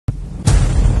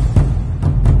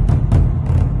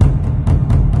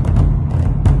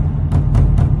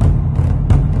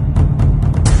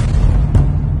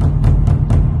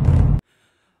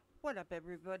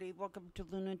everybody, welcome to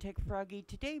Lunatic Froggy.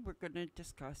 Today we're going to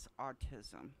discuss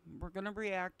autism. We're going to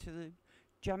react to the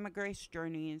Gemma Grace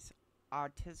Journey's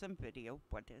autism video,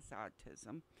 what is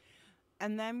autism?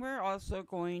 And then we're also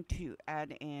going to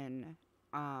add in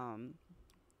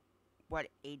what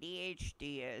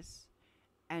ADHD is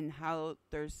and how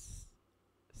there's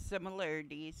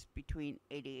similarities between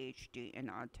ADHD and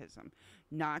autism.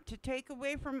 Not to take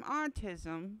away from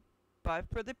autism, but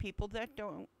for the people that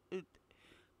don't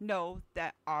know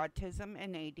that autism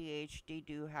and ADHD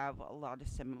do have a lot of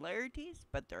similarities,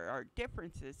 but there are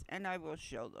differences, and I will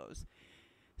show those.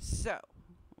 So,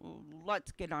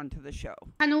 let's get on to the show.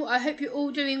 Channel. I hope you're all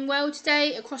doing well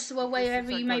today across the world, wherever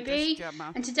you may be.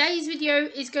 Gemma. And today's video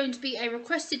is going to be a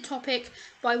requested topic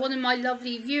by one of my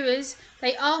lovely viewers.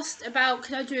 They asked about,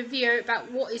 can I do a video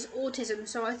about what is autism?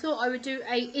 So I thought I would do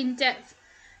a in-depth.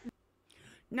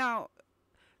 Now,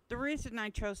 the reason I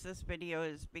chose this video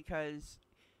is because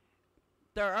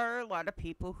there are a lot of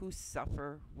people who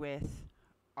suffer with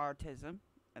autism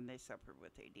and they suffer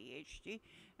with ADHD,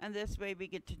 and this way we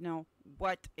get to know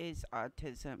what is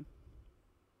autism.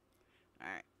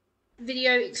 Alright.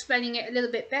 Video explaining it a little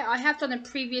bit better. I have done a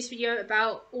previous video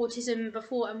about autism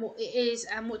before and what it is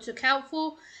and what to look out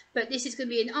for, but this is going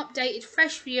to be an updated,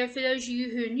 fresh video for those of you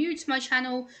who are new to my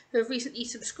channel, who have recently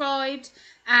subscribed,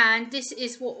 and this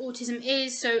is what autism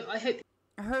is, so I hope.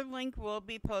 Her link will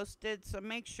be posted, so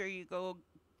make sure you go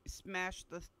smash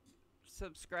the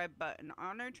subscribe button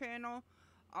on her channel.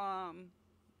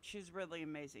 She's really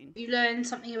amazing. You learn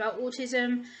something about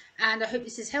autism, and I hope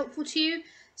this is helpful to you.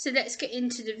 So let's get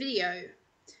into the video.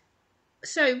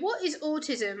 So what is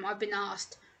autism? I've been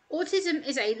asked. Autism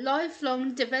is a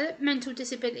lifelong developmental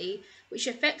disability which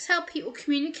affects how people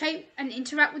communicate and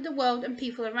interact with the world and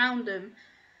people around them.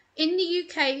 In the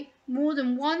UK, more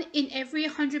than 1 in every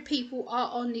 100 people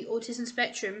are on the autism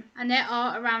spectrum, and there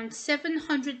are around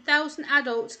 700,000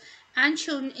 adults and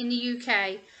children in the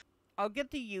UK. I'll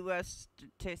get the US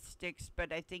statistics,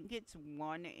 but I think it's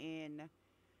 1 in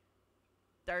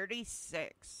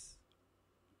 36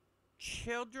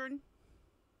 children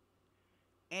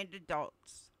and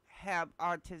adults have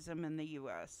autism in the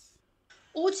US.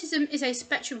 Autism is a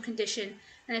spectrum condition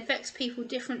and affects people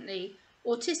differently.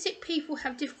 Autistic people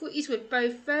have difficulties with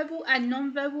both verbal and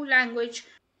non-verbal language.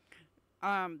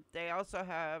 They also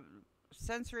have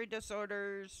sensory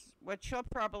disorders, which she'll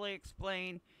probably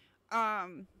explain.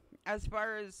 As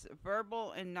far as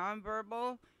verbal and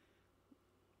non-verbal,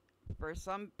 for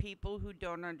some people who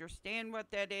don't understand what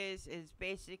that is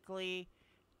basically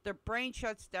their brain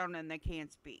shuts down and they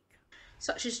can't speak.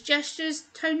 Such as gestures,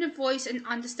 tone of voice, and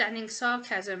understanding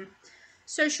sarcasm.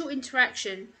 Social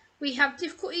interaction. We have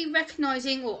difficulty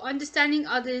recognizing or understanding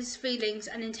others' feelings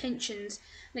and intentions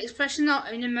and expressing our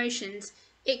own emotions.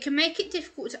 It can make it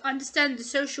difficult to understand the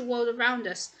social world around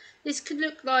us. This could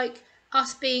look like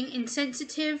us being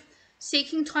insensitive,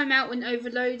 seeking time out when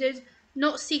overloaded,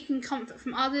 not seeking comfort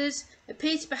from others,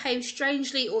 appear to behave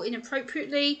strangely or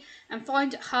inappropriately, and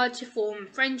find it hard to form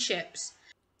friendships.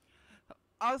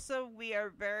 Also, we are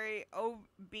very,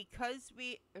 because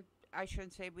I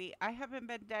shouldn't say I haven't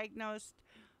been diagnosed,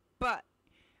 but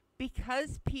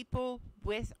because people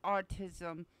with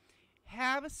autism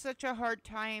have such a hard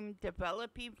time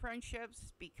developing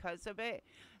friendships because of it,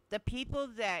 the people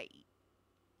that,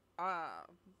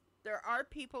 there are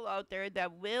people out there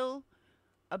that will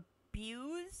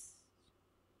abuse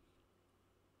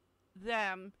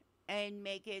them and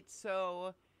make it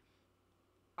so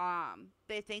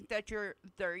they think that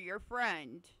they're your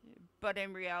friend, but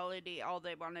in reality all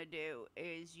they want to do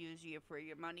is use you for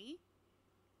your money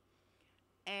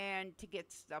and to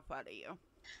get stuff out of you.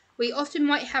 We often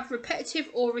might have repetitive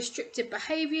or restrictive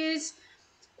behaviors.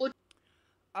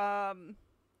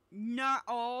 Not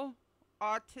all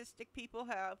autistic people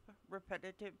have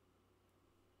repetitive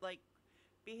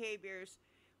behaviors,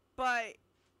 but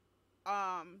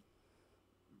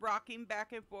rocking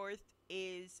back and forth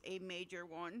is a major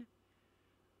one.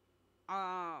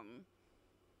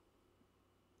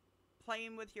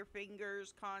 Playing with your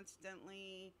fingers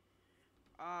constantly,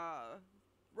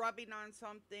 rubbing on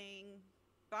something,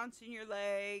 bouncing your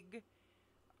leg,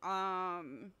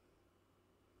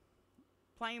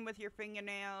 playing with your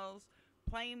fingernails,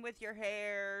 playing with your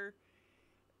hair.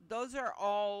 Those are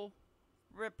all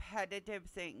repetitive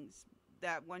things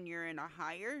that when you're in a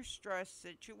higher stress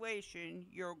situation,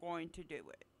 you're going to do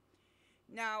it.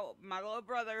 Now, my little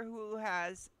brother who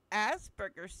has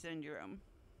Asperger's syndrome,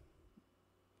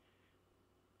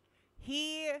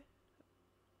 he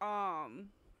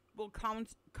will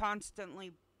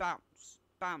constantly bounce.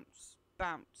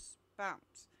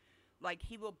 Like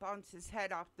he will bounce his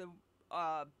head off the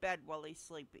bed while he's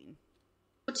sleeping.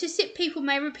 Autistic people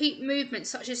may repeat movements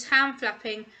such as hand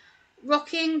flapping,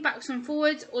 rocking backwards and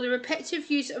forwards, or the repetitive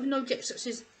use of an object such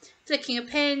as flicking a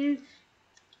pen,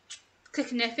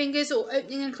 clicking their fingers, or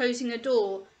opening and closing a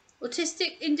door.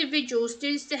 Autistic individuals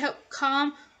do this to help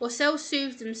calm or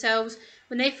self-soothe themselves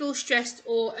when they feel stressed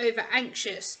or over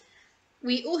anxious.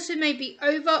 We also may be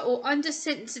over or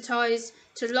undersensitized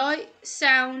to light,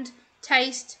 sound,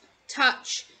 taste,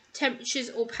 touch, temperatures,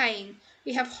 or pain.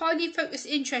 We have highly focused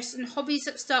interests and hobbies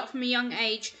that start from a young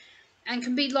age and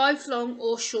can be lifelong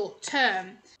or short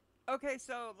term. Okay,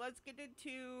 so let's get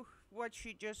into what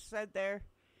she just said there.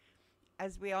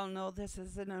 As we all know, this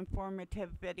is an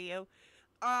informative video.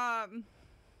 Um,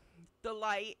 the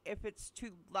light, if it's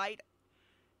too light,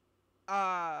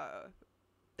 uh,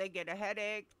 they get a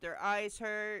headache, their eyes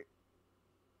hurt.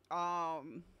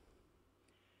 Um,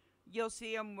 you'll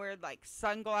see them wear like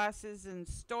sunglasses in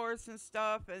stores and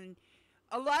stuff, and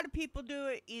a lot of people do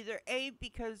it either A,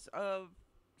 because of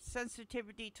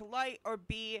sensitivity to light, or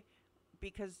B,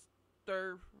 because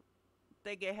they're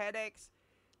they get headaches.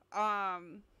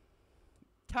 Um,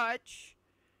 touch.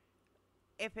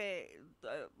 If it,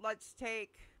 let's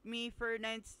take me for an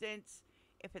instance.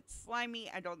 If it's slimy,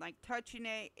 I don't like touching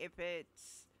it. If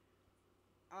it's,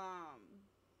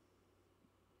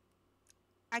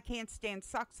 I can't stand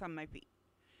socks on my feet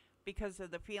because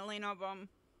of the feeling of them.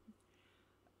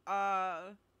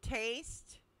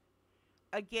 Taste.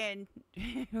 Again,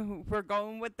 we're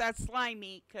going with that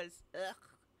slimy because, ugh.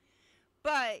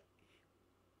 But,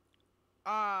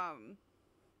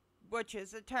 which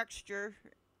is a texture.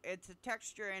 It's a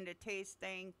texture and a taste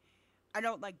thing. I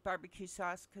don't like barbecue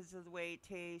sauce because of the way it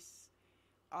tastes.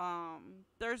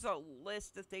 There's a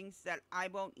list of things that I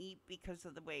won't eat because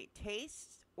of the way it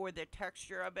tastes or the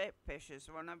texture of it. Fish is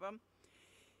one of them.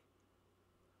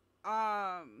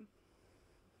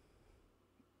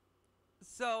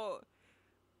 So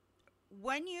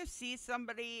when you see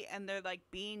somebody and they're like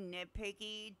being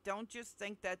nitpicky, don't just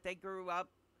think that they grew up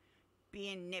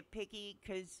being nitpicky,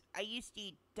 because I used to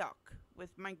eat duck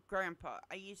with my grandpa.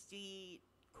 I used to eat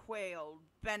quail,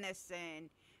 venison.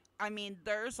 I mean,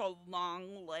 there's a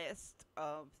long list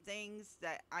of things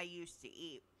that I used to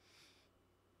eat.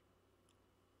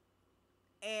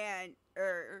 And,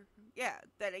 yeah,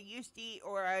 that I used to eat,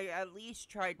 or I at least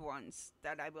tried once,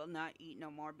 that I will not eat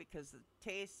no more because of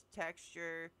taste,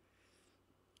 texture,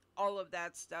 all of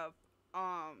that stuff.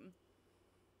 Um,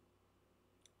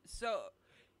 so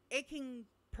it can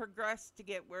progress to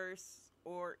get worse,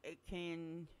 or it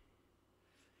can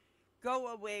go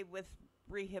away with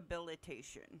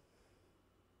rehabilitation.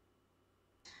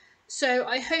 So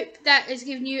I hope that has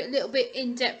given you a little bit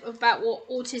in depth about what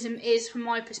autism is from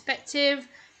my perspective.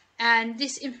 And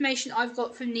this information I've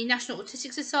got from the National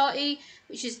Autistic Society,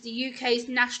 which is the UK's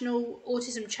national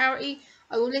autism charity.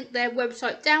 I will link their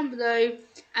website down below,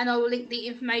 and I will link the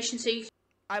information so you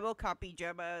I will copy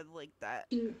Gemma like that.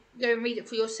 can go and read it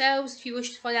for yourselves if you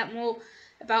wish to find out more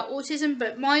about autism.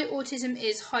 But my autism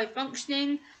is high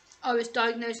functioning. I was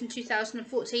diagnosed in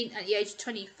 2014 at the age of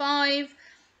 25.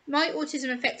 My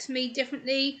autism affects me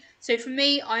differently. So for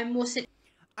me, I'm more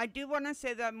I do want to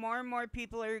say that more and more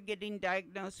people are getting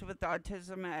diagnosed with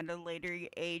autism at a later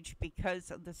age because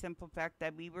of the simple fact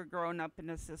that we were growing up in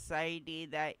a society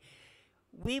that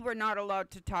we were not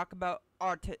allowed to talk about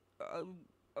autism.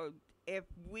 If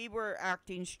we were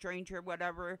acting strange or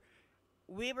whatever,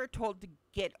 we were told to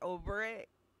get over it,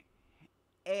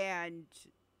 and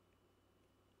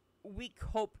we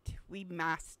coped, we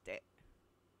masked it,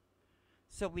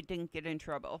 so we didn't get in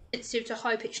trouble. sensitive to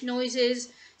high pitched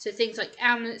noises, so things like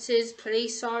ambulances,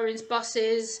 police sirens,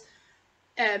 buses,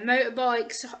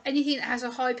 motorbikes, anything that has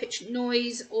a high pitched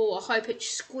noise or a high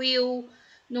pitched squeal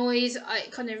noise,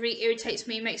 it kind of really irritates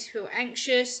me, makes me feel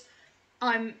anxious.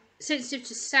 I'm sensitive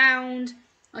to sound,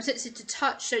 I'm sensitive to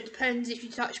touch, so it depends if you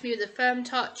touch me with a firm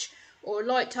touch or a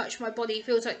light touch, my body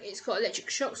feels like it's got electric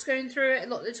shocks going through it a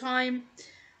lot of the time.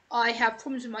 I have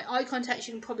problems with my eye contact, as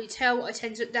you can probably tell. I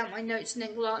tend to look down at my notes and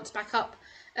then glance back up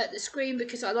at the screen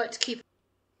because I like to keep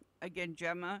Again,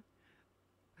 Gemma,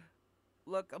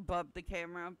 look above the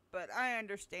camera, but I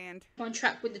understand. on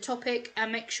track with the topic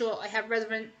and make sure I have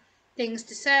relevant things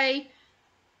to say.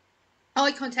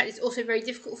 Eye contact is also very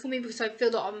difficult for me because I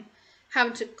feel that I'm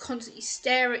having to constantly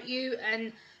stare at you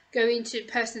and go into a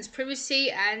person's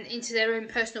privacy and into their own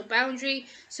personal boundary.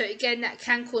 So again, that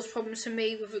can cause problems for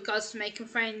me with regards to making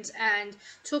friends and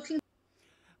talking.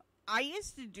 I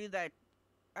used to do that.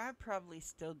 I probably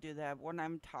still do that when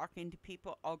I'm talking to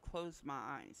people. I'll close my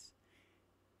eyes.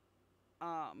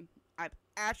 I've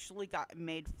actually gotten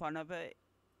made fun of it.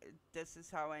 This is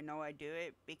how I know I do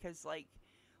it because, like,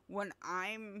 when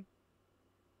I'm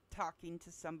talking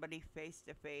to somebody face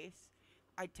to face,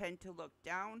 I tend to look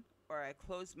down or I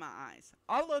close my eyes.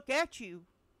 I'll look at you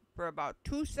for about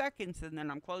 2 seconds and then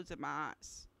I'm closing my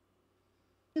eyes.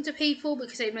 To people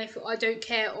because they may feel I don't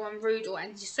care or I'm rude or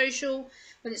antisocial,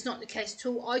 when it's not the case at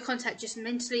all. Eye contact just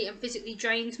mentally and physically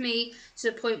drains me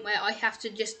to the point where I have to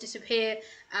just disappear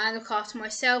and look after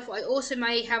myself. I also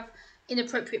may have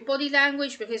inappropriate body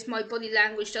language because my body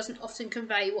language doesn't often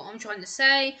convey what I'm trying to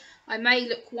say. I may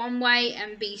look one way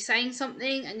and be saying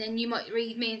something, and then you might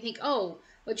read me and think, oh,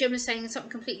 well, Gemma's saying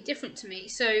something completely different to me.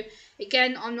 So,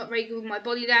 again, I'm not very good with my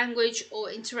body language or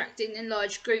interacting in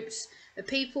large groups of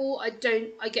people. I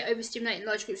get overstimulated in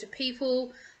large groups of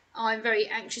people. I'm very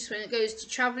anxious when it goes to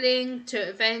travelling, to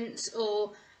events,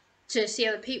 or to see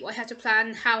other people. I have to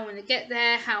plan how I'm going to get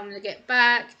there, how I'm going to get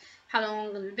back, how long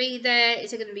I'm going to be there.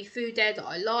 Is there going to be food there that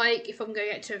I like? If I'm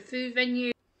going out to a food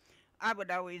venue, I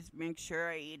would always make sure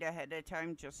I eat ahead of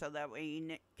time just so that way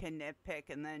you can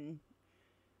nitpick and then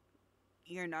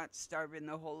you're not starving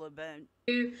the whole event.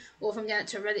 or if I'm going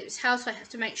to a relative's house, I have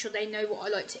to make sure they know what I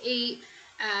like to eat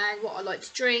and what I like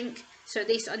to drink. So at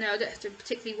least I know I don't have to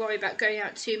particularly worry about going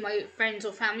out to my friends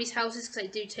or family's houses because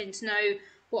they do tend to know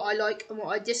what I like and what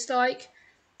I dislike.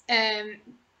 Um,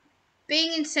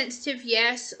 Being insensitive,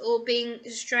 yes, or being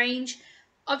strange.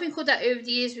 I've been called that over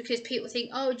the years because people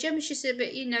think, oh, Gemma's just a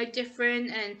bit,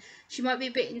 different, and she might be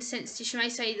a bit insensitive. She may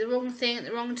say the wrong thing at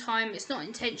the wrong time. It's not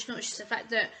intentional. It's just the fact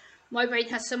that my brain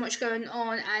has so much going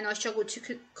on, and I struggle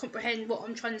to comprehend what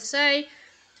I'm trying to say.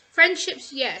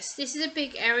 Friendships, yes, this is a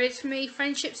big area for me.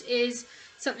 Friendships is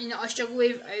something that I struggle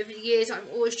with over the years. I've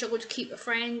always struggled to keep a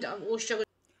friend. I've always struggled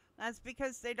That's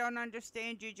because they don't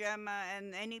understand you, Gemma,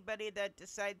 and anybody that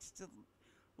decides to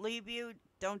leave you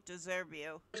don't deserve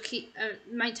you. to keep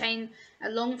maintain a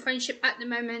long friendship at the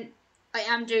moment. I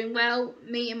am doing well.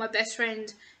 Me and my best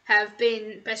friend have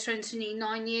been best friends for nearly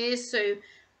 9 years, so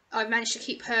I've managed to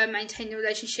keep her, maintain the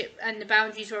relationship and the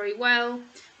boundaries very well.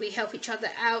 We help each other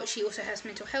out. She also has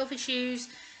mental health issues,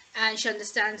 and she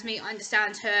understands me. I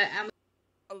understand her, and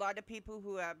A lot of people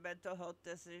who have mental health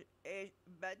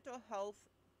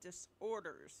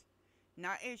disorders,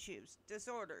 not issues,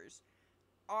 disorders,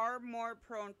 are more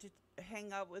prone to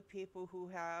hang out with people who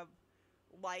have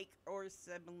like or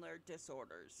similar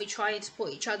disorders. we try and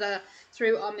support each other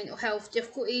through our mental health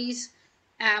difficulties,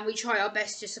 and we try our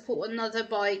best to support one another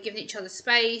by giving each other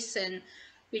space, and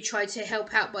we try to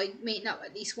help out by meeting up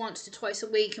at least once to twice a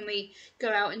week, and we go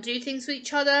out and do things with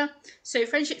each other. So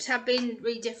friendships have been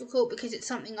really difficult because it's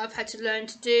something I've had to learn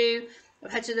to do.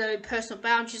 I've had to learn personal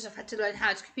boundaries. I've had to learn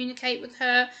how to communicate with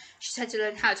her. She's had to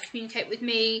learn how to communicate with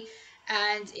me,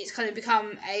 and it's kind of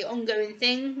become a ongoing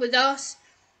thing with us.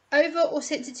 Over or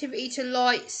sensitivity to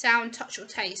light, sound, touch, or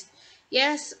taste.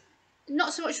 Yes,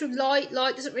 not so much with light.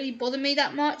 Light doesn't really bother me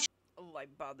that much. Like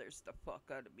bothers the fuck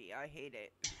out of me. I hate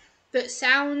it. But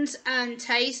sounds and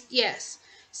taste, yes.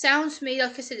 Sounds for me,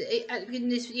 like I said at the beginning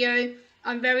of this video,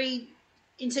 I'm very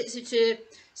insensitive to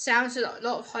sounds, so a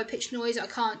lot of high pitched noise I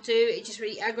can't do. It just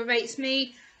really aggravates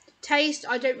me. Taste,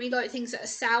 I don't really like things that are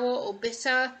sour or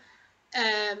bitter,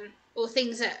 or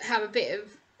things that have a bit of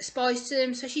spice to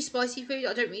them, especially spicy food.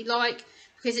 I don't really like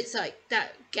because it's like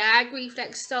that gag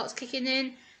reflex starts kicking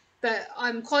in. But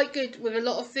I'm quite good with a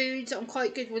lot of foods. I'm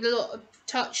quite good with a lot of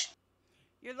touch.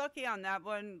 You're lucky on that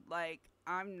one. Like,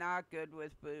 I'm not good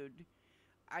with food.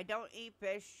 I don't eat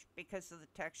fish because of the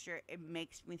texture. It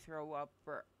makes me throw up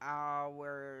for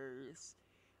hours.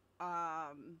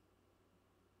 Um,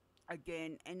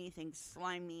 Again, anything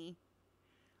slimy.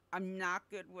 I'm not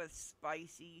good with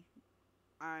spicy.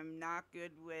 I'm not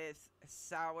good with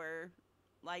sour.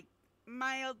 Like,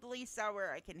 mildly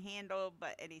sour I can handle,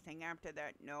 but anything after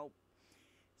that, nope.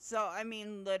 So, I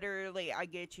mean, literally, I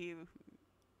get you.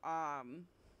 Um,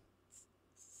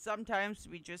 Sometimes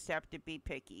we just have to be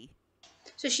picky.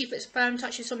 So she puts firm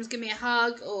touch if someone's giving me a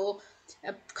hug or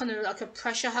a kind of like a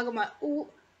pressure hug. I'm like, oh,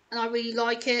 and I really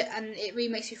like it, and it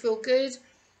really makes me feel good.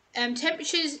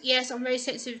 Temperatures, yes, I'm very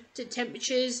sensitive to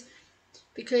temperatures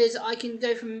because I can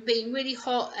go from being really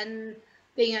hot and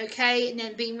being okay, and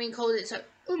then being really cold. It's like,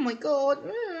 oh my god.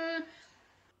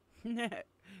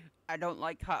 I don't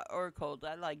like hot or cold.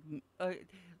 I like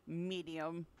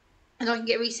medium. And I can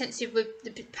get really sensitive with the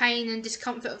pain and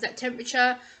discomfort of that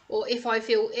temperature. Or if I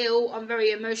feel ill, I'm very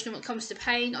emotional when it comes to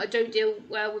pain. I don't deal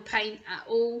well with pain at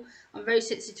all. I'm very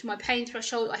sensitive to my pain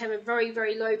threshold. I have a very,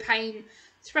 very low pain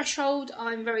threshold.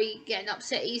 I'm very getting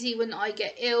upset easy when I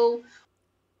get ill.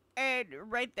 And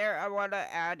right there, I want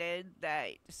to add in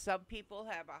that some people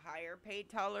have a higher pain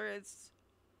tolerance,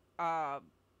 um,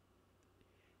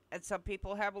 and some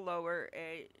people have a lower.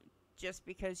 Just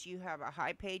because you have a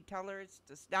high pain tolerance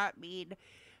does not mean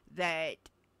that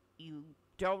you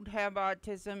don't have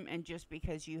autism, and just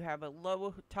because you have a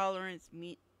low tolerance,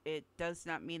 it does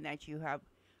not mean that you have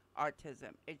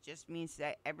autism. It just means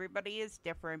that everybody is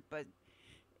different, but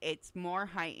it's more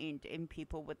heightened in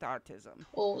people with autism.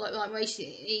 Or like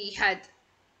recently had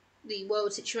the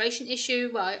world situation issue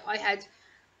where I had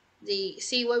the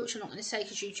C word, which I'm not going to say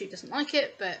because YouTube doesn't like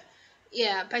it, but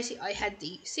yeah, basically I had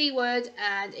the C word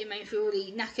and it made me feel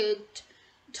really knackered,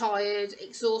 tired,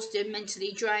 exhausted,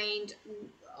 mentally drained.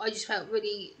 I just felt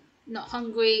really not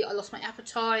hungry. I lost my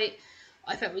appetite.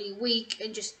 I felt really weak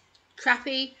and just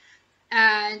crappy.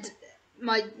 And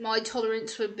my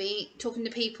tolerance for being talking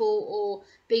to people or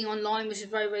being online was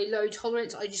very very low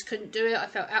tolerance. I just couldn't do it. I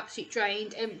felt absolutely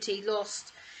drained, empty,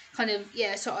 lost, kind of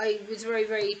yeah. So I was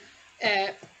uh,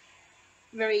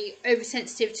 very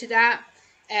oversensitive to that.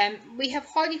 We have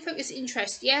highly focused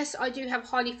interests. Yes, I do have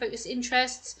highly focused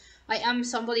interests. I am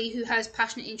somebody who has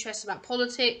passionate interests about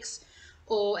politics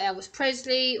or Elvis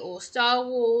Presley or Star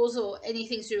Wars or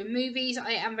anything to do with movies.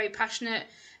 I am very passionate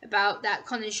about that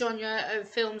kind of genre of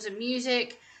films and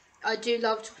music. I do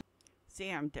love talking. See,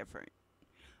 I'm different.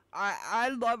 I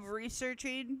love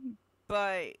researching,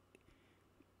 but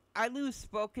I lose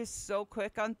focus so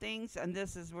quick on things, and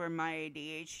this is where my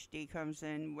ADHD comes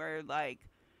in, where like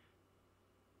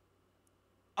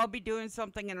I'll be doing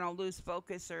something and I'll lose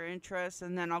focus or interest,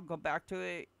 and then I'll go back to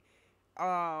it.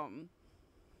 Um,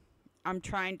 I'm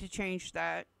trying to change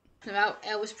that. About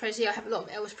Elvis Presley. I have a lot of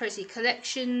Elvis Presley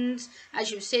collections.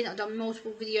 As you've seen, I've done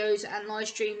multiple videos and live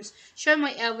streams showing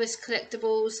my Elvis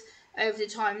collectibles over the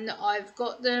time that I've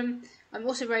got them. I'm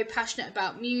also very passionate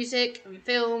about music and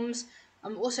films.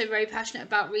 I'm also very passionate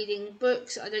about reading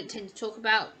books. I don't tend to talk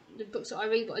about the books that I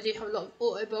read, but I do have a lot of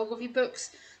autobiography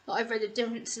books that I've read of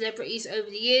different celebrities over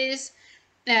the years.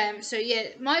 So yeah,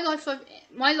 my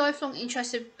lifelong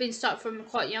interests have been started from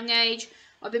quite a young age.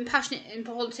 I've been passionate in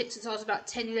politics since I was about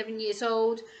 10, 11 years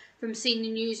old, from seeing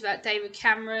the news about David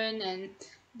Cameron and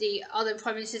the other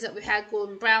prime ministers that we had,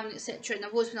 Gordon Brown, etc. And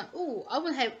I've always been like, oh, I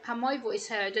want to have my voice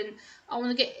heard, and I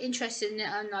want to get interested in it,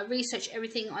 and I research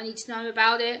everything I need to know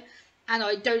about it, and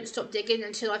I don't stop digging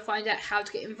until I find out how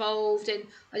to get involved. And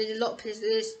I did a lot of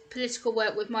political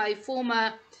work with my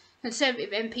former Conservative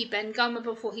MP Ben Gummer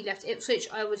before he left Ipswich.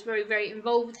 I was very, very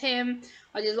involved with him.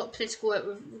 I did a lot of political work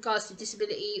with regards to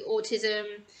disability, autism,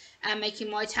 and making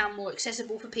my town more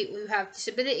accessible for people who have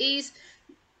disabilities.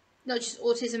 Not just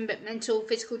autism, but mental,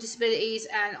 physical disabilities.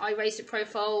 And I raised a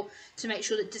profile to make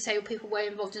sure that disabled people were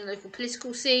involved in the local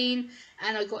political scene.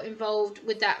 And I got involved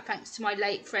with that thanks to my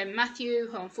late friend Matthew,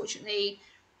 who unfortunately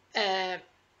uh,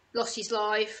 lost his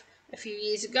life a few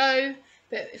years ago.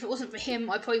 But if it wasn't for him,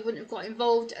 I probably wouldn't have got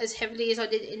involved as heavily as I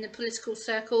did in the political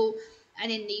circle and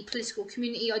in the political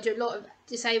community. I do a lot of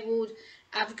disabled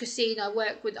advocacy, and I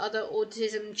work with other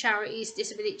autism charities,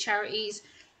 disability charities,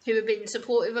 who have been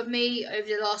supportive of me over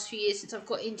the last few years since I've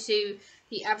got into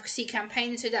the advocacy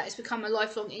campaign. So that has become a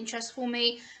lifelong interest for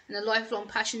me and a lifelong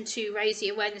passion to raise the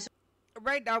awareness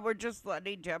Right now, we're just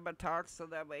letting Gemma talk so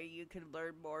that way you can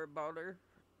learn more about her.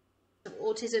 of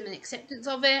autism and acceptance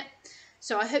of it.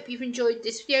 So I hope you've enjoyed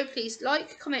this video. Please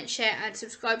like, comment, share and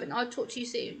subscribe, and I'll talk to you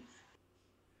soon.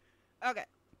 Okay,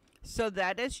 so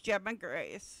that is Gemma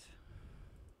Grace.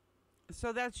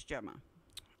 So that's Gemma.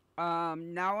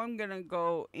 Now I'm gonna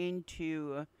go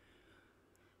into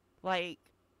like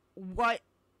what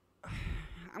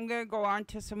I'm gonna go on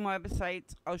to some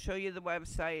websites. I'll show you the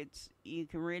websites. You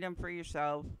can read them for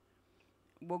yourself.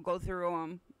 We'll go through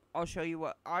them. I'll show you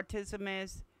what autism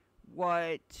is,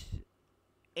 what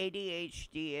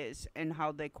ADHD is, and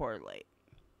how they correlate.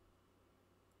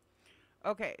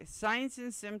 Okay, signs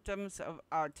and symptoms of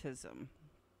autism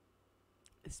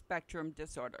spectrum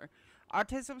disorder.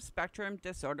 Autism spectrum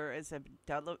disorder is a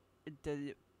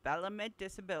development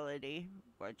disability,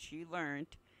 which you learned.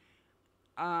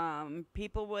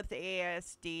 People with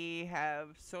ASD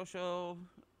have social,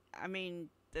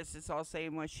 this is all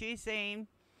saying what she's saying.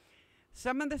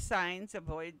 Some of the signs: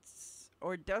 avoids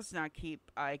or does not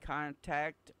keep eye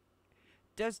contact,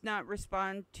 does not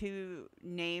respond to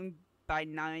name by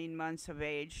 9 months of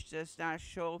age, does not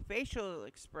show facial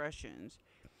expressions.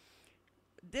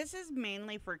 This is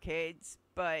mainly for kids,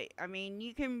 but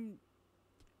you can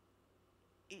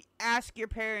ask your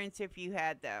parents if you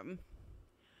had them.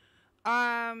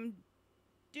 Um,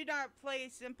 do not play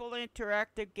simple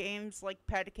interactive games like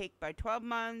Pat a Cake by 12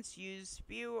 months, use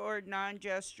few or non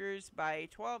gestures by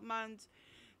 12 months,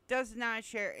 does not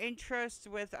share interests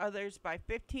with others by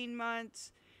 15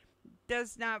 months,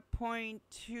 does not point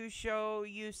to show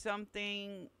you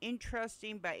something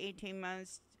interesting by 18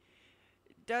 months,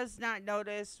 does not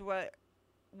notice what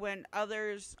when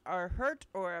others are hurt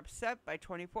or upset by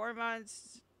 24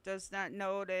 months, does not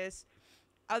notice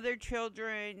other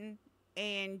children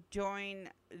and join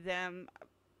them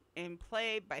in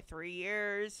play by 3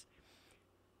 years.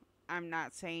 I'm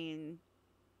not saying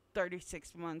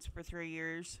 36 months for 3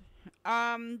 years.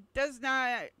 Does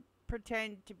not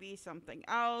pretend to be something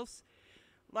else,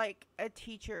 like a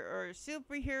teacher or a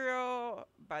superhero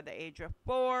by the age of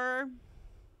 4.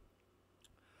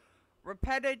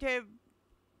 Repetitive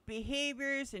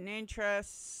behaviors and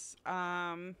interests,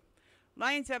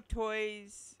 lines up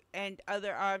toys and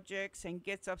other objects and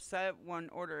gets upset when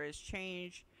order is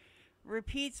changed,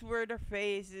 repeats word or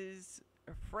phrases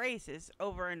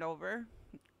over and over.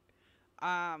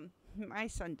 My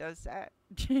son does that.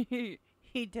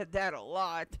 He did that a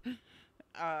lot.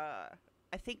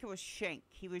 I think it was shank.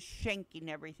 He was shanking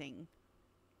everything.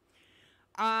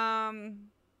 Um,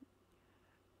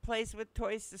 Plays with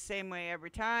toys the same way every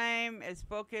time. Is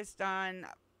focused on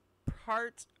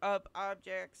parts of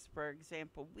objects, for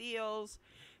example, wheels.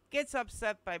 Gets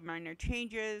upset by minor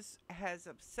changes. Has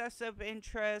obsessive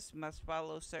interests. Must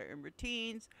follow certain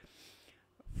routines.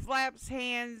 Flaps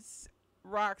hands,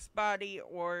 rocks body,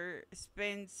 or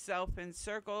spins self in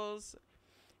circles.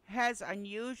 Has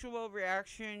unusual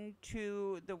reaction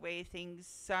to the way things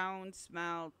sound,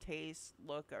 smell, taste,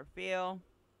 look, or feel.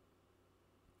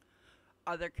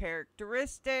 Other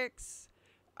characteristics: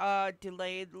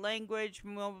 delayed language,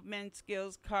 movement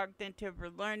skills, cognitive or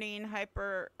learning,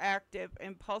 hyperactive,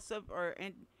 impulsive, or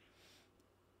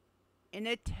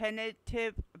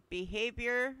inattentive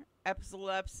behavior,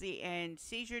 epilepsy and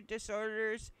seizure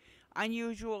disorders,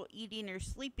 unusual eating or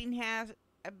sleeping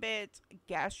habits,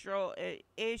 gastro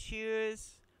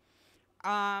issues,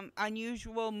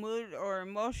 unusual mood or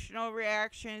emotional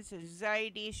reactions,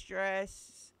 anxiety,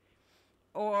 stress,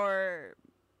 or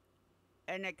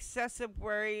an excessive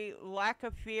worry, lack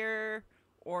of fear,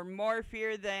 or more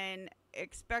fear than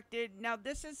expected. Now,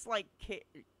 this is like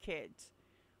kids,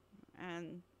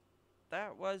 and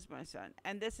that was my son.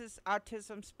 And this is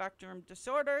autism spectrum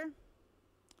disorder.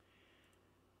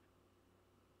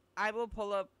 I will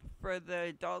pull up for the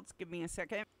adults. Give me a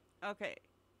second. Okay,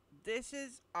 this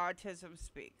is autism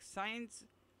speak. Signs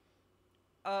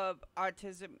of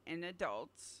autism in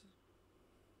adults.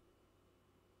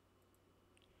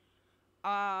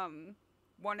 1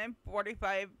 in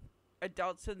 45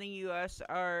 adults in the U.S.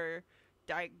 are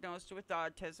diagnosed with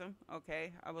autism.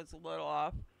 Okay, I was a little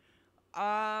off.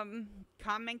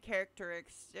 Common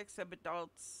characteristics of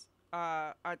adults,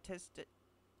 autistic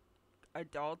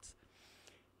adults.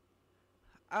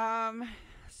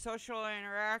 Social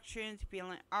interactions,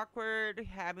 feeling awkward,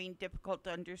 having difficulty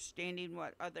understanding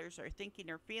what others are thinking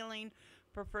or feeling,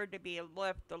 prefer to be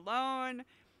left alone,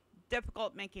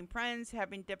 difficult making friends,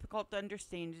 having difficult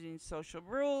understanding social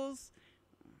rules.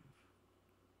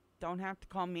 Don't have to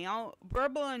call me out.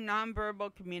 Verbal and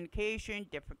nonverbal communication,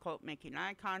 difficult making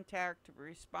eye contact,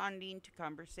 responding to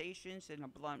conversations in a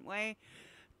blunt way,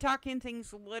 talking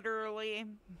things literally,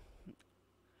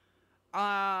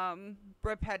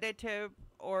 repetitive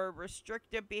or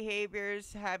restrictive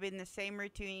behaviors, having the same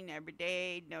routine every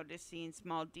day, noticing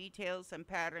small details and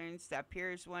patterns that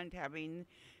appears when having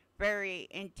very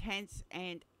intense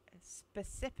and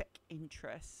specific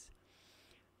interests.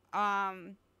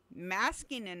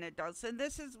 Masking in adults, and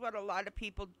this is what a lot of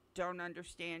people don't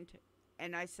understand.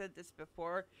 And I said this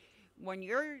before: when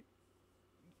you're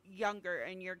younger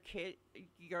and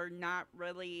you're not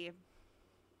really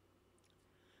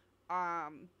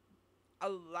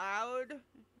allowed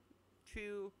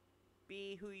to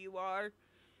be who you are.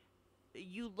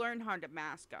 You learn how to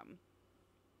mask them.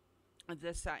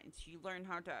 The signs. You learn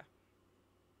how to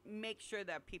make sure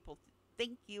that people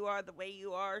think you are the way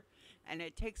you are, and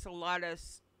it takes a lot of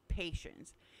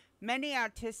patience. Many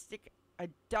autistic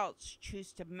adults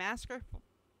choose to mask or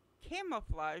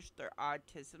camouflage their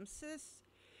autism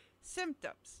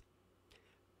symptoms.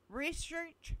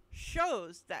 Research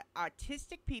shows that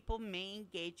autistic people may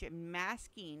engage in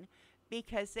masking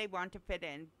because they want to fit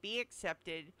in, be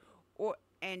accepted,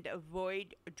 and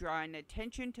avoid drawing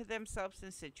attention to themselves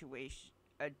in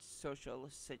social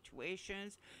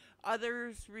situations.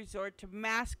 Others resort to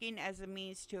masking as a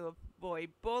means to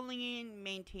avoid bullying,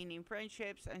 maintaining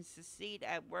friendships, and succeed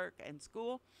at work and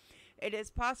school. It is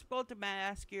possible to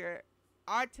mask your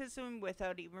autism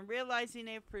without even realizing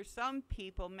it. For some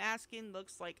people, masking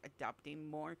looks like adopting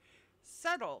more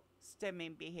subtle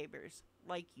stimming behaviors,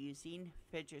 like using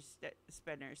fidget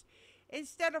spinners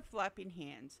instead of flapping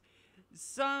hands.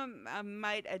 Some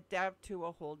might adapt to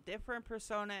a whole different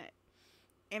persona,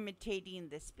 imitating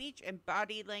the speech and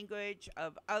body language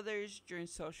of others during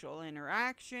social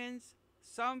interactions.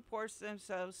 Some force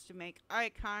themselves to make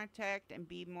eye contact and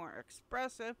be more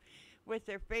expressive with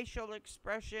their facial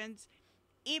expressions,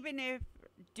 even if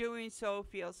doing so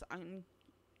feels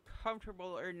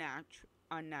uncomfortable or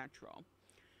unnatural.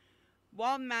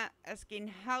 While masking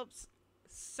helps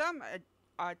some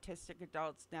autistic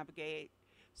adults navigate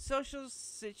social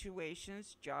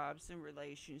situations, jobs, and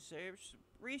relationships,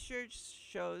 research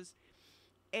shows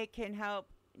it can help.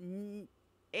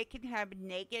 It can have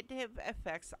negative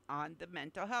effects on the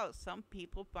mental health. Some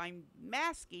people find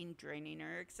masking draining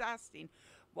or exhausting,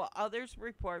 while others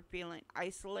report feeling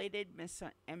isolated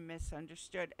and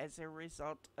misunderstood as a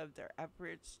result of their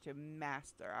efforts to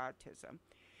mask their autism.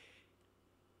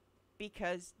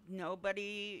 Because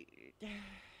nobody.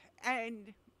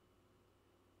 And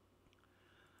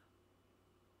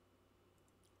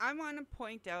I want to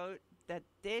point out that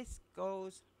this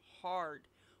goes hard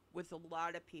with a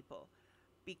lot of people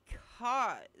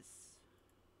because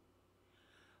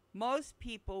most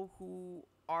people who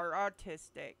are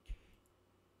autistic,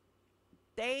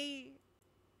 they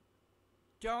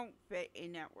don't fit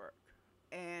in at work,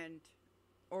 and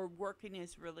or working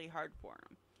is really hard for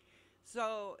them.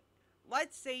 So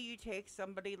let's say you take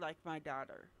somebody like my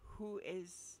daughter, who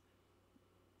is,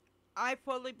 I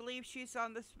fully believe she's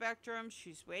on the spectrum.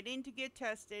 She's waiting to get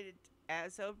tested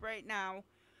as of right now,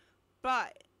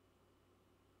 but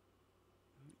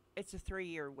it's a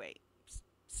 3-year wait.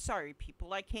 Sorry,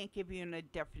 people, I can't give you a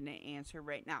definite answer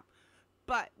right now.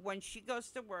 But when she goes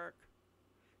to work,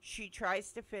 she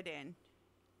tries to fit in,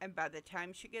 and by the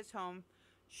time she gets home,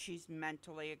 she's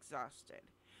mentally exhausted,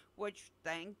 which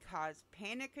then causes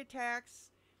panic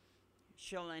attacks.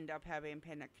 She'll end up having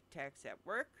panic attacks at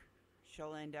work.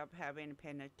 She'll end up having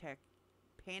panic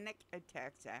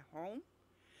attacks at home.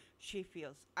 She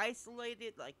feels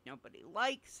isolated, like nobody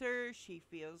likes her. She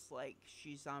feels like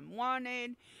she's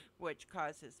unwanted, which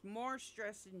causes more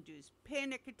stress-induced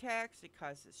panic attacks. It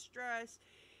causes stress.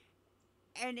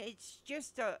 And it's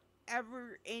just a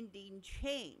ever-ending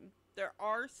chain. There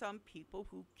are some people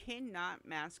who cannot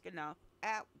mask enough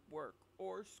at work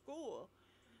or school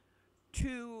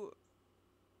to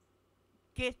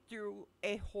get through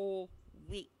a whole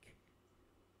week.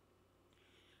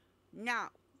 Now,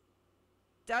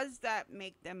 does that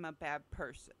make them a bad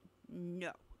person?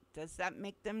 No. Does that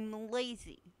make them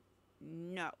lazy?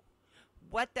 No.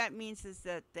 What that means is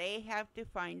that they have to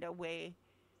find a way,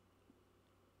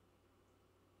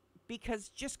 because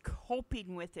just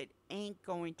coping with it ain't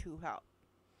going to help.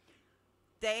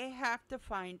 They have to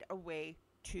find a way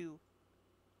to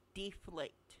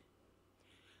deflate.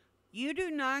 You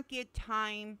do not get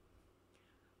time,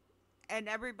 and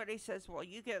everybody says, well,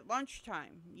 you get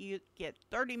lunchtime. You get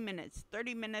 30 minutes.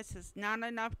 30 minutes is not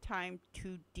enough time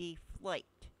to deflate.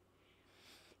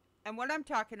 And what I'm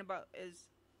talking about is,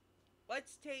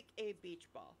 let's take a beach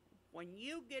ball. When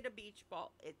you get a beach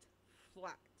ball, it's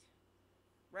flat,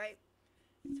 right?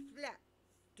 It's flat.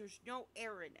 There's no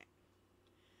air in it.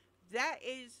 That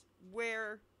is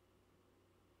where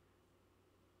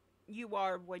you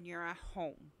are when you're at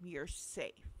home. You're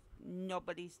safe.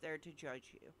 Nobody's there to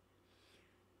judge you.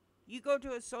 You go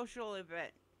to a social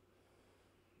event.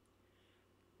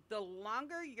 The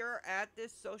longer you're at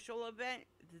this social event,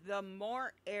 the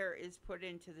more air is put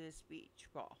into this beach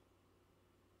ball.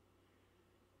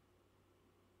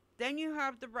 Then you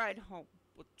have the ride home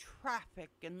with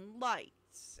traffic and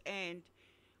lights and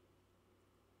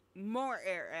more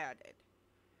air added.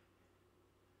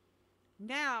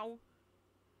 Now,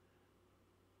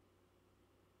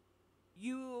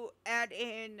 you add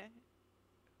in,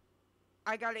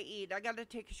 I gotta eat, I gotta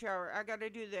take a shower, I gotta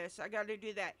do this, I gotta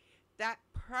do that. That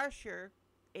pressure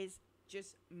is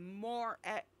just more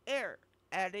air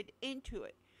added into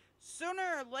it.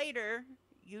 Sooner or later,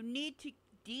 you need to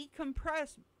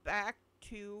decompress back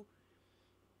to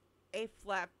a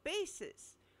flat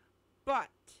basis. But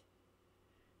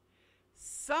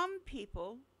some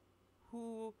people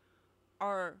who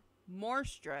are more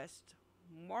stressed,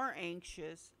 more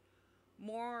anxious,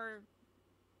 more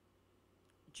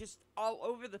just all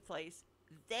over the place,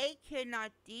 they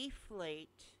cannot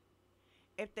deflate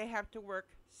if they have to work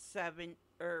 7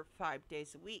 or 5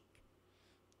 days a week,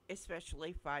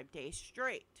 especially 5 days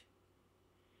straight.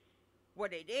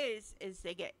 What it is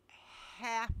they get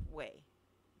halfway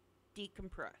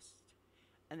decompressed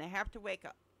and they have to wake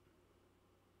up.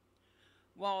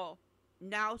 Well,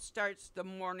 now starts the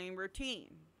morning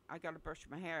routine. I gotta brush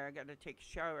my hair, I gotta take a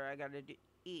shower, I gotta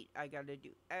eat, I gotta do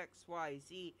X, Y,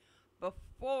 Z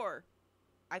before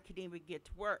I can even get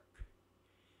to work.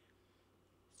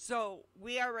 So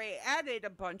we already added a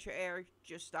bunch of air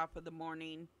just off of the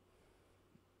morning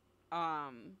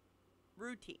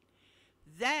routine.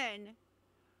 Then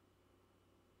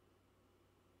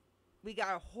we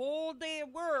got a whole day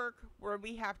of work where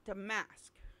we have to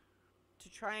mask to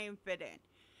try and fit in,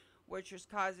 which is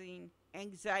causing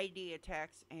anxiety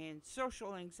attacks and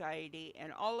social anxiety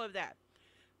and all of that.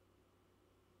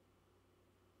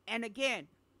 And again,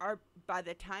 our by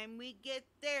the time we get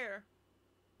there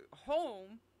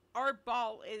home, our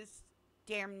ball is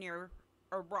damn near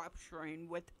rupturing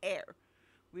with air.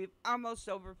 We've almost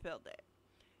overfilled it.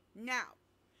 Now,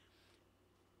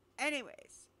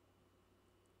 anyways,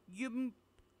 you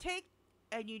take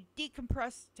and you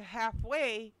decompress to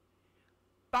halfway.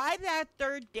 By that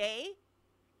third day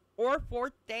or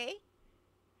fourth day,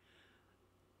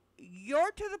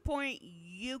 you're to the point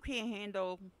you can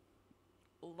handle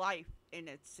life in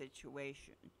its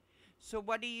situation. So,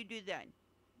 what do you do then?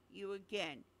 You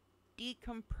again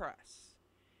decompress.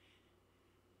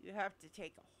 You have to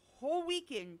take a whole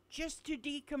weekend just to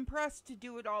decompress to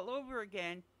do it all over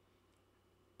again.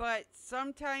 But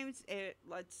sometimes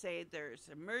let's say there's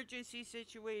emergency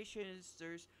situations,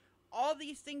 there's all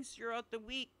these things throughout the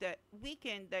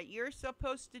weekend that you're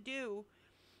supposed to do.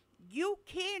 You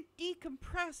can't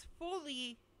decompress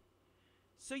fully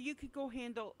so you could go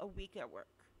handle a week at work.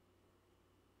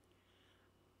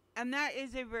 And that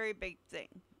is a very big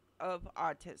thing of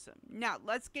autism. Now,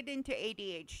 let's get into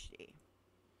ADHD.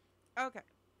 Okay,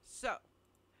 so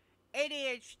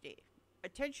ADHD,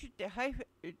 attention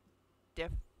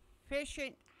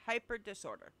deficient hyper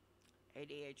disorder,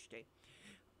 ADHD.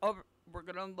 We're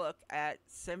going to look at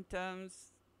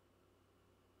symptoms.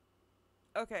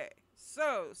 Okay,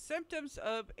 so symptoms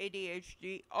of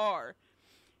ADHD are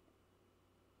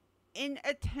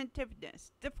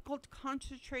inattentiveness, difficult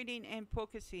concentrating and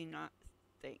focusing on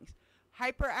things,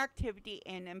 hyperactivity,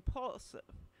 and impulsive.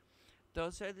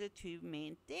 Those are the two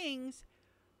main things,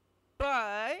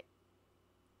 but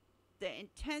the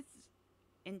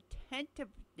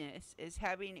intentiveness is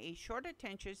having a short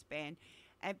attention span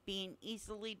and being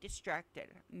easily distracted,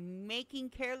 making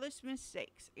careless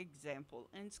mistakes, example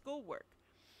in schoolwork,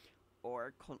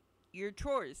 or your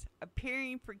chores,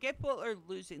 appearing forgetful or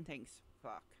losing things.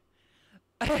 Fuck.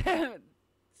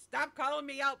 Stop calling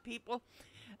me out, people.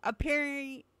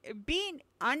 Being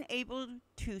unable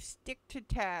to stick to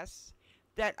tasks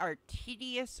that are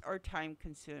tedious or time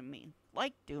consuming,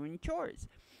 like doing chores.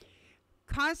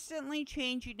 Constantly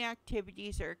changing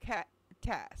activities or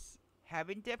tasks.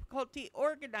 Having difficulty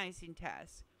organizing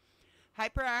tasks.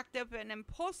 Hyperactive and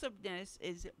impulsiveness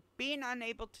is being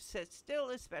unable to sit still,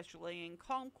 especially in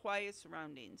calm, quiet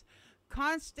surroundings.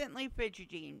 Constantly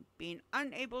fidgeting, being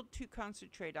unable to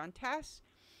concentrate on tasks.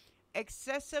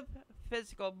 Excessive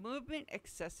physical movement,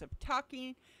 excessive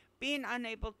talking, being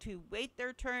unable to wait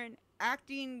their turn,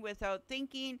 acting without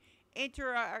thinking,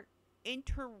 interrupting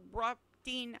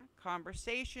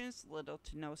conversations, little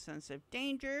to no sense of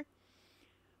danger.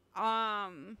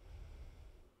 Now,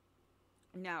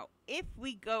 if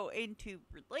we go into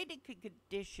related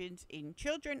conditions in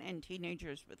children and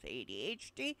teenagers with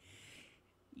ADHD,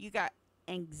 you got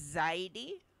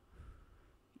anxiety,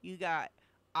 you got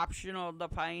optional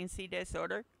defiancy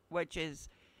disorder, which is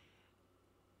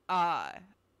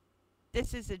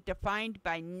this is defined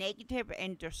by negative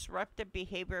and disruptive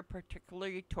behavior,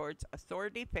 particularly towards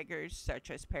authority figures such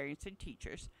as parents and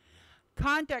teachers.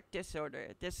 Conduct disorder.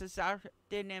 This is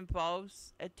often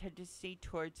involves a tendency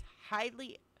towards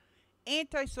highly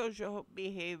antisocial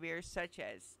behavior such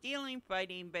as stealing,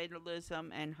 fighting,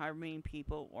 vandalism, and harming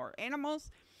people or animals.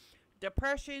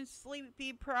 Depression,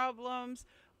 sleeping problems,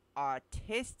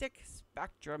 autistic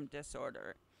spectrum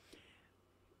disorder.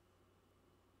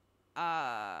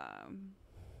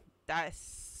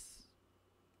 That's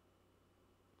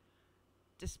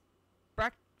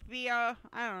dyspraxia.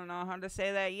 I don't know how to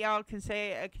say that. Y'all can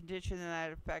say a condition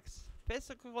that affects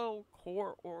physical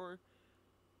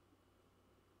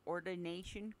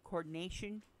coordination.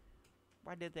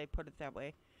 Why did they put it that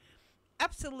way?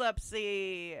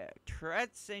 Epilepsy,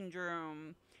 Tourette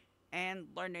syndrome, and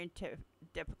learning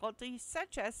difficulties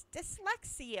such as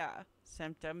dyslexia.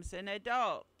 Symptoms in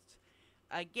adults.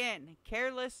 Again,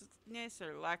 carelessness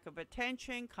or lack of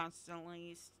attention,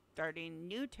 constantly starting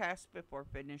new tasks before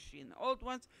finishing the old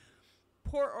ones,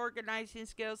 poor organizing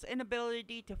skills,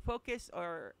 inability to focus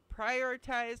or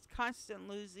prioritize, constant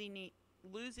losing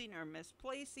or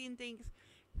misplacing things,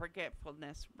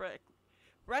 forgetfulness,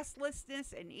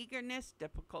 restlessness and eagerness,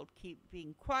 difficult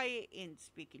keeping quiet and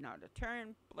speaking out of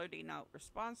turn, blurting out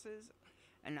responses,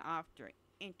 and often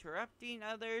interrupting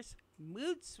others,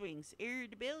 mood swings,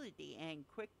 irritability, and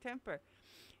quick temper,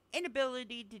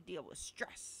 inability to deal with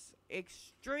stress,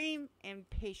 extreme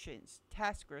impatience,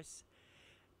 taskers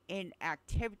in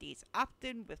activities,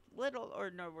 often with little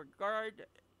or no regard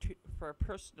for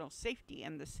personal safety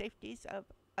and the safeties of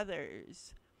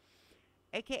others,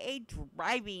 aka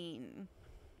driving.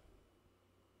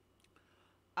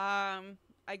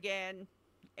 Again,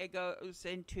 it goes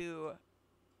into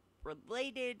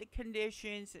related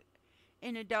conditions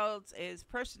in adults is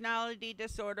personality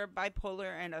disorder,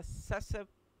 bipolar, and obsessive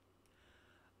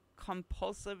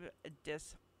compulsive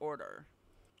disorder.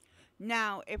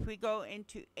 Now, if we go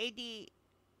into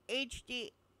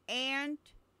ADHD and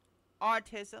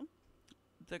autism,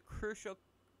 the crucial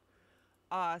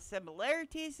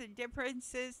similarities and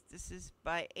differences. This is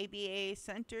by ABA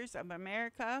Centers of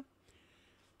America.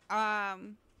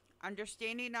 Um,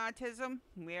 Understanding autism,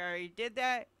 we already did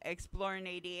that. Exploring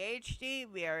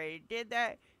ADHD, we already did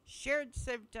that. Shared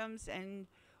symptoms and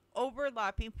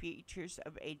overlapping features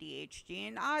of ADHD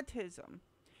and autism.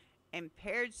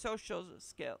 Impaired social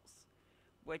skills,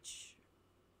 which,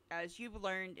 as you've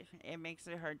learned, it makes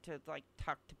it hard to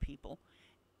talk to people.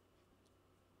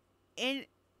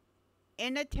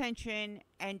 Inattention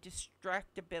and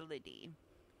distractibility.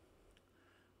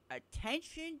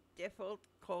 Attention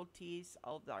difficulties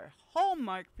are the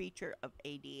hallmark feature of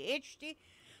ADHD.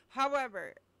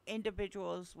 However,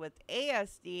 individuals with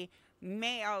ASD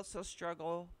may also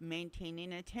struggle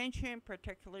maintaining attention,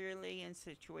 particularly in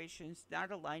situations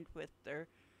not aligned with their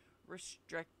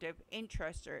restrictive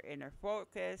interest or inner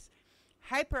focus.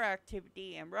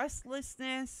 Hyperactivity and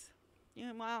restlessness.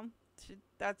 Well,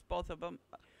 that's both of them.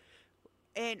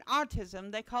 In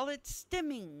autism, they call it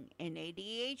stimming. In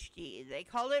ADHD, they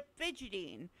call it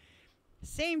fidgeting.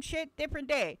 Same shit, different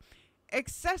day.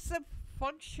 Excessive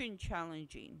function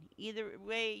challenging. Either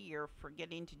way, you're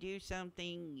forgetting to do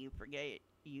something. You forget.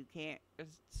 You can't.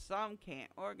 Some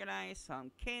can't organize.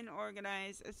 Some can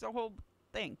organize. It's a whole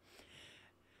thing.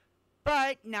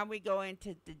 But now we go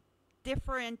into the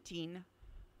differenting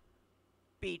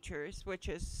features, which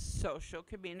is social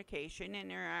communication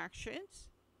interactions.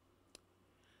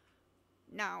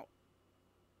 Now,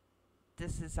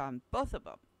 this is on both of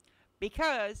them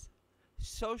because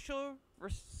social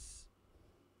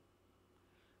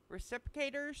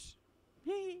reciprocators,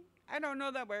 I don't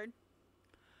know that word,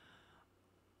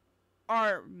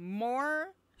 are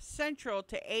more central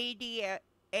to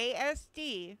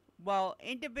ASD, while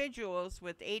individuals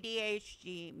with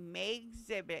ADHD may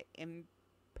exhibit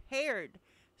impaired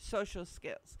social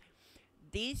skills.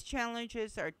 These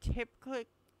challenges are typically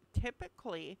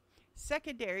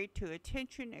secondary to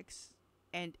attention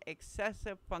and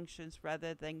excessive functions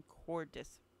rather than core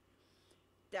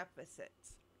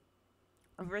deficits.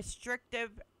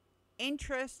 Restrictive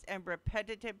interest and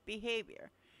repetitive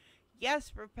behavior.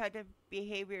 Yes, repetitive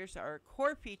behaviors are a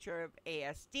core feature of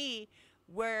ASD,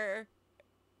 whereas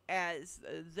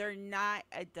they're not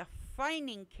a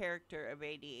defining character of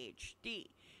ADHD.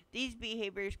 These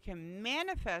behaviors can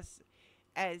manifest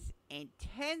as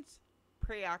intense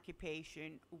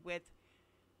preoccupation with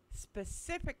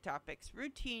specific topics,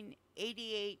 routine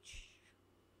adherence,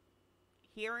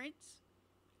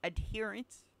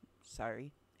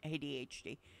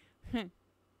 ADHD,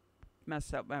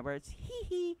 messed up my words,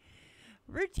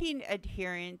 routine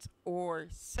adherence or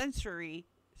sensory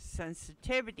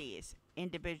sensitivities.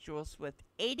 Individuals with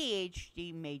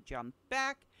ADHD may jump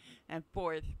back and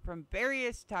forth from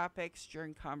various topics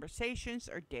during conversations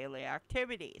or daily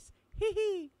activities.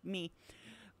 Me.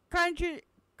 Cognitive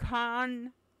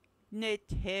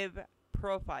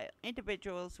profile.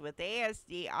 Individuals with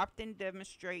ASD often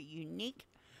demonstrate unique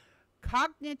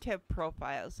cognitive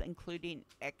profiles, including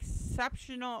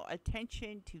exceptional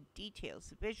attention to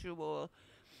details, visual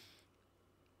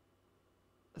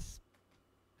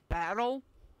battle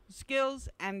skills,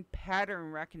 and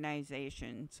pattern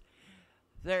recognitions.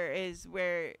 There is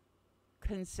where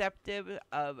conceptive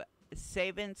of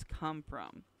savants come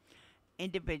from.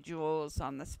 Individuals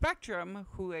on the spectrum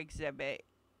who exhibit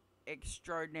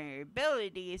extraordinary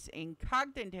abilities in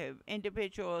cognitive.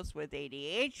 Individuals with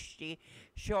ADHD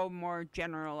show more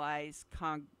generalized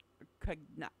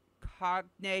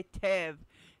cognitive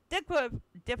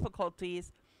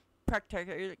difficulties,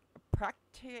 particularly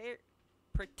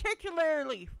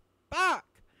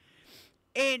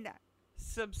in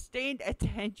sustained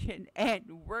attention and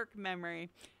work memory.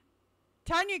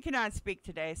 Tanya cannot speak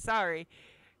today, sorry.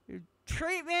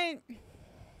 Treatment,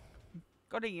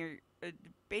 go to your,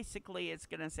 basically it's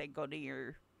going to say go to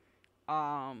your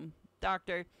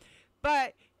doctor.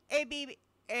 But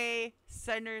ABA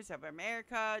Centers of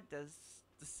America does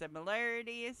the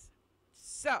similarities.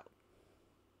 So,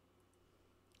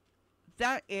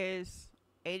 that is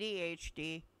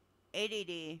ADHD,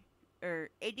 ADD, or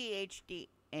ADHD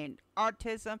and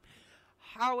autism,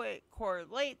 how it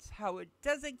correlates, how it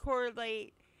doesn't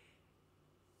correlate,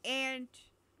 and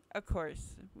of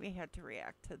course, we had to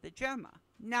react to the Gemma.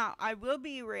 Now, I will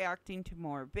be reacting to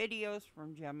more videos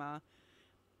from Gemma,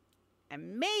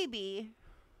 and maybe,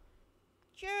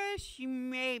 just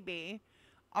maybe,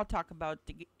 I'll talk about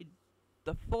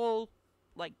the full,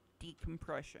 like,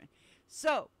 decompression.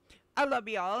 So, I love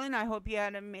you all, and I hope you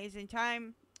had an amazing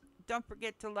time. Don't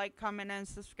forget to like, comment, and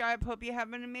subscribe. Hope you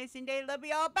have an amazing day. Love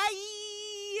you all. Bye!